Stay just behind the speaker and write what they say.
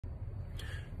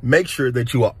Make sure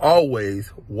that you are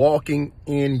always walking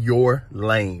in your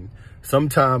lane.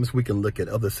 Sometimes we can look at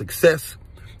other success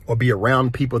or be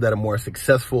around people that are more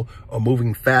successful or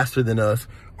moving faster than us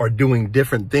or doing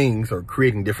different things or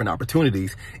creating different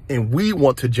opportunities. And we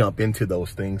want to jump into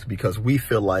those things because we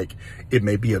feel like it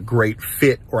may be a great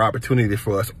fit or opportunity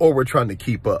for us, or we're trying to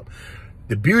keep up.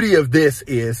 The beauty of this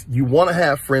is you want to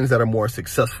have friends that are more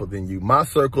successful than you. My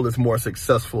circle is more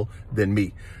successful than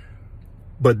me,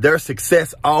 but their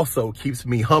success also keeps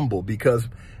me humble because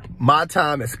my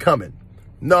time is coming.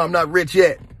 No, I'm not rich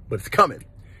yet, but it's coming.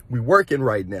 We're working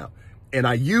right now. And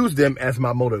I use them as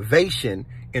my motivation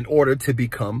in order to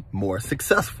become more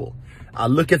successful. I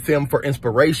look at them for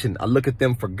inspiration. I look at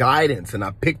them for guidance, and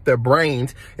I pick their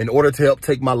brains in order to help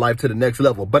take my life to the next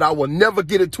level. But I will never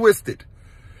get it twisted.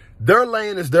 Their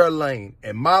lane is their lane,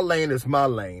 and my lane is my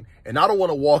lane. And I don't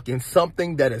want to walk in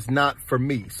something that is not for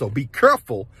me. So be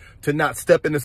careful to not step into